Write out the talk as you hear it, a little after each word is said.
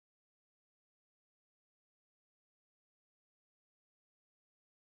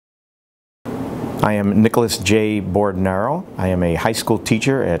I am Nicholas J. Bordonaro. I am a high school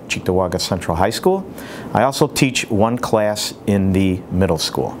teacher at Cheektowaga Central High School. I also teach one class in the middle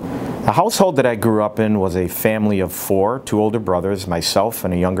school. The household that I grew up in was a family of four, two older brothers, myself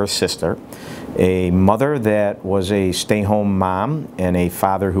and a younger sister, a mother that was a stay-home mom, and a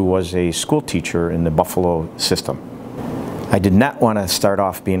father who was a school teacher in the Buffalo system. I did not want to start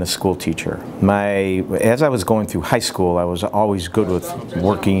off being a school teacher. As I was going through high school, I was always good with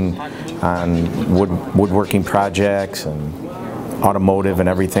working on woodworking projects and automotive and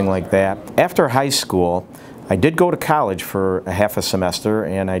everything like that. After high school, I did go to college for a half a semester,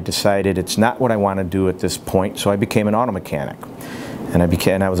 and I decided it's not what I want to do at this point, so I became an auto mechanic. And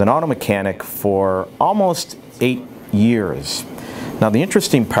I was an auto mechanic for almost 8 years. Now the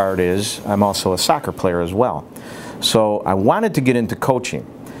interesting part is I'm also a soccer player as well. So I wanted to get into coaching.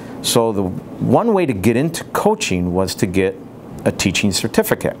 So the one way to get into coaching was to get a teaching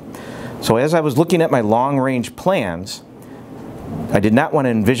certificate. So as I was looking at my long-range plans, I did not want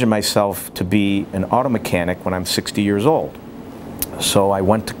to envision myself to be an auto mechanic when I'm 60 years old. So I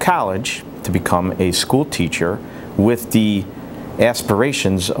went to college to become a school teacher with the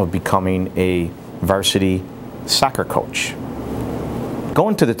aspirations of becoming a varsity soccer coach.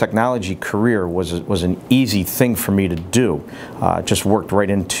 Going to the technology career was an easy thing for me to do. It just worked right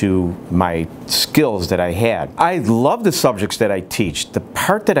into my skills that I had. I love the subjects that I teach. The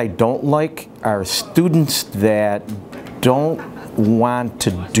part that I don't like are students that don't want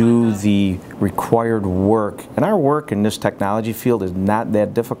to do the required work. And our work in this technology field is not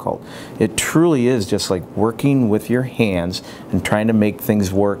that difficult. It truly is just like working with your hands and trying to make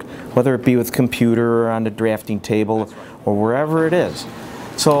things work, whether it be with computer or on the drafting table or wherever it is.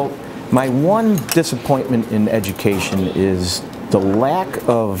 So my one disappointment in education is the lack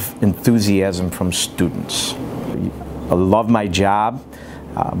of enthusiasm from students. I love my job,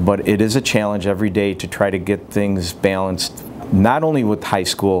 but it is a challenge every day to try to get things balanced, not only with high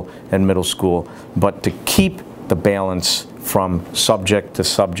school and middle school, but to keep the balance from subject to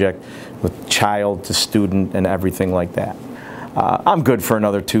subject, with child to student and everything like that. I'm good for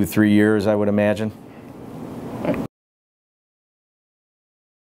another 2-3 years, I would imagine.